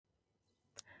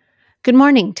Good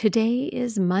morning. Today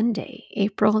is Monday,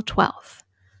 April 12th,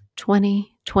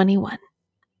 2021.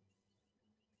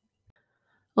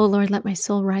 O Lord, let my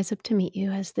soul rise up to meet you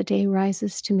as the day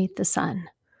rises to meet the sun.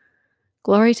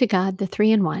 Glory to God, the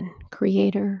three in one,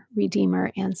 Creator,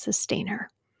 Redeemer, and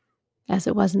Sustainer, as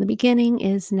it was in the beginning,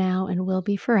 is now, and will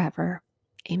be forever.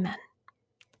 Amen.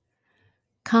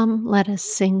 Come, let us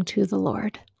sing to the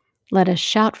Lord. Let us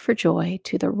shout for joy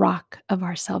to the rock of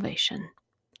our salvation.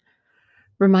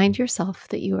 Remind yourself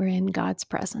that you are in God's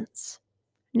presence.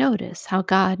 Notice how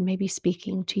God may be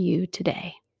speaking to you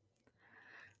today.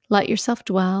 Let yourself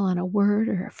dwell on a word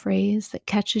or a phrase that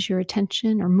catches your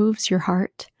attention or moves your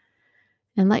heart,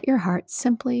 and let your heart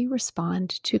simply respond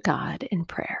to God in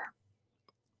prayer.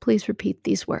 Please repeat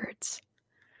these words.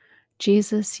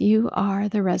 Jesus, you are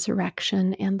the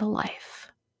resurrection and the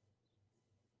life.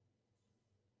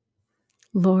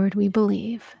 Lord, we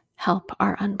believe. Help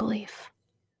our unbelief.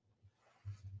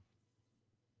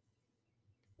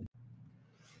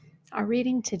 Our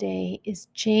reading today is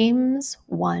James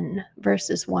 1,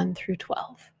 verses 1 through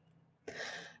 12.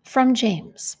 From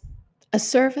James, a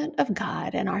servant of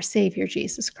God and our Savior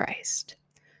Jesus Christ,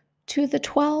 to the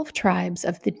 12 tribes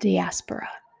of the diaspora,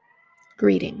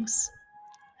 greetings.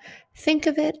 Think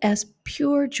of it as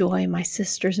pure joy, my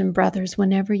sisters and brothers,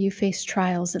 whenever you face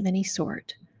trials of any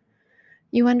sort.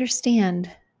 You understand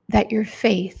that your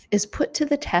faith is put to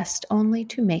the test only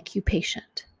to make you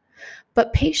patient.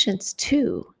 But patience,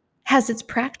 too, has its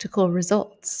practical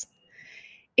results.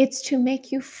 It's to make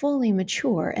you fully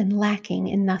mature and lacking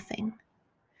in nothing.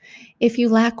 If you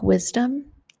lack wisdom,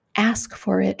 ask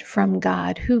for it from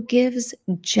God, who gives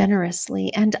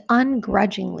generously and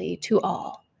ungrudgingly to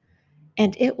all,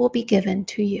 and it will be given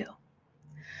to you.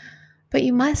 But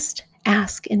you must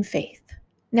ask in faith,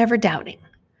 never doubting,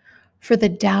 for the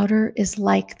doubter is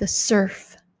like the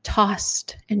surf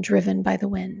tossed and driven by the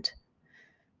wind.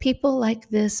 People like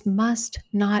this must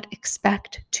not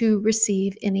expect to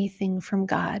receive anything from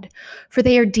God, for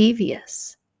they are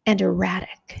devious and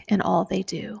erratic in all they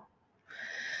do.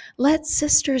 Let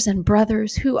sisters and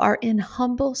brothers who are in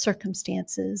humble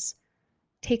circumstances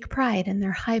take pride in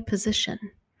their high position,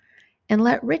 and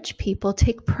let rich people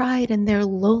take pride in their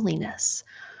lowliness,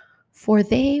 for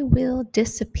they will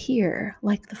disappear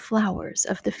like the flowers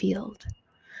of the field.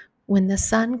 When the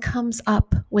sun comes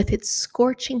up with its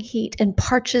scorching heat and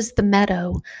parches the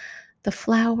meadow, the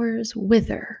flowers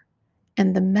wither,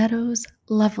 and the meadow's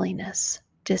loveliness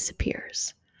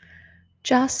disappears.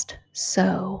 Just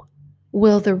so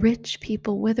will the rich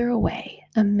people wither away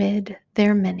amid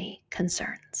their many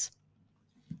concerns.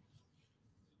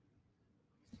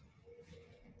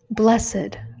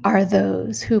 Blessed are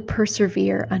those who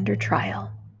persevere under trial.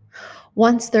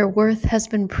 Once their worth has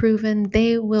been proven,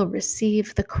 they will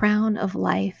receive the crown of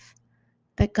life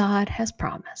that God has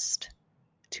promised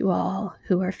to all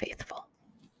who are faithful.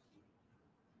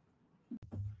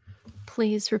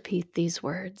 Please repeat these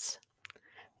words.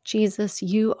 Jesus,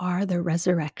 you are the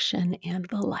resurrection and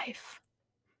the life.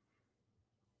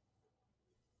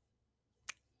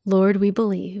 Lord, we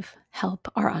believe. Help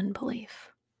our unbelief.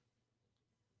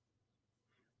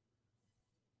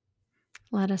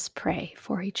 Let us pray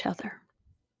for each other.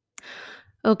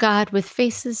 O God, with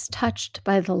faces touched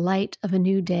by the light of a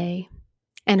new day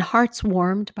and hearts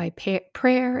warmed by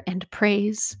prayer and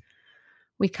praise,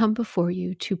 we come before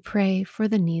you to pray for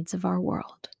the needs of our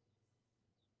world.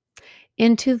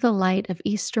 Into the light of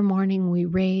Easter morning, we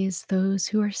raise those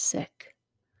who are sick,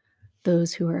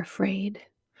 those who are afraid,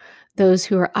 those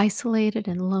who are isolated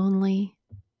and lonely,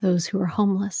 those who are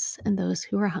homeless, and those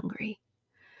who are hungry.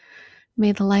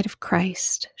 May the light of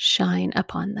Christ shine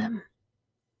upon them.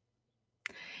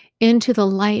 Into the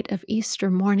light of Easter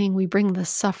morning, we bring the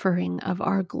suffering of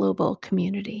our global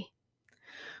community.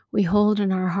 We hold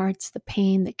in our hearts the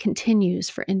pain that continues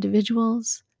for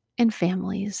individuals and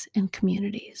families and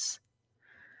communities.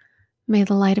 May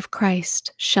the light of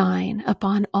Christ shine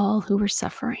upon all who are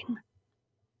suffering.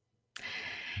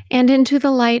 And into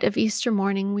the light of Easter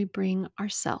morning, we bring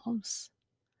ourselves,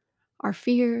 our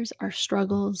fears, our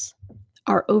struggles,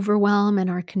 our overwhelm and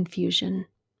our confusion,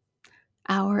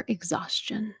 our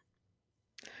exhaustion.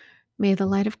 May the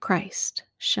light of Christ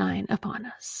shine upon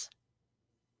us.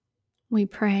 We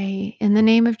pray in the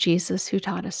name of Jesus, who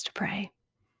taught us to pray.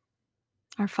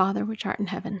 Our Father, which art in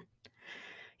heaven,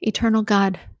 eternal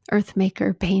God, earth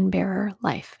maker, pain bearer,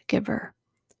 life giver,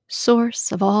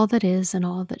 source of all that is and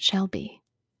all that shall be,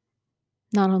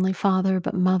 not only Father,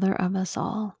 but Mother of us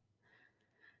all.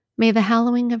 May the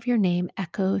hallowing of your name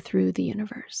echo through the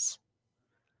universe.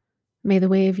 May the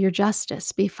way of your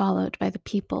justice be followed by the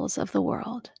peoples of the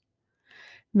world.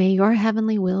 May your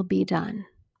heavenly will be done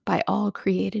by all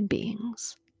created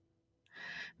beings.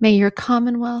 May your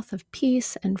commonwealth of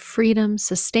peace and freedom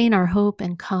sustain our hope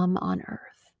and come on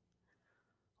earth.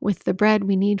 With the bread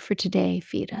we need for today,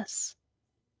 feed us.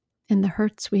 In the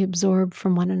hurts we absorb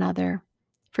from one another,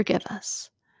 forgive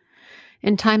us.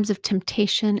 In times of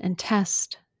temptation and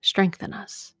test, strengthen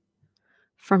us.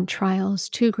 From trials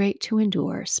too great to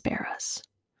endure, spare us.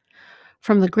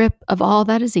 From the grip of all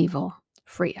that is evil,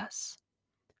 free us.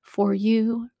 For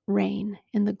you reign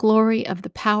in the glory of the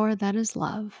power that is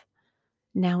love,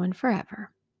 now and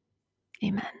forever.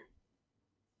 Amen.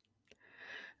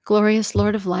 Glorious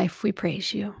Lord of life, we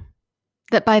praise you,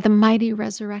 that by the mighty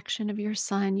resurrection of your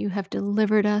Son, you have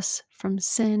delivered us from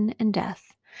sin and death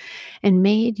and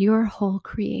made your whole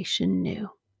creation new.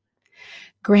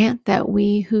 Grant that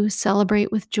we who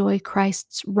celebrate with joy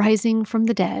Christ's rising from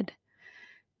the dead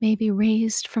may be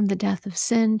raised from the death of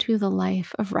sin to the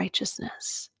life of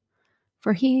righteousness.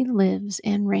 For he lives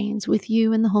and reigns with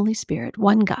you in the Holy Spirit,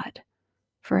 one God,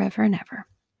 forever and ever.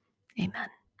 Amen.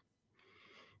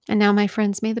 And now, my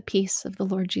friends, may the peace of the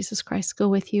Lord Jesus Christ go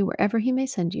with you wherever he may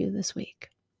send you this week.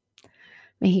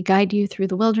 May he guide you through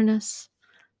the wilderness,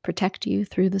 protect you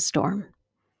through the storm.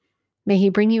 May he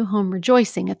bring you home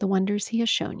rejoicing at the wonders he has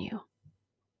shown you.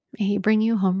 May he bring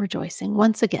you home rejoicing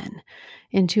once again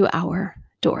into our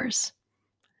doors.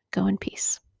 Go in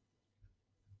peace.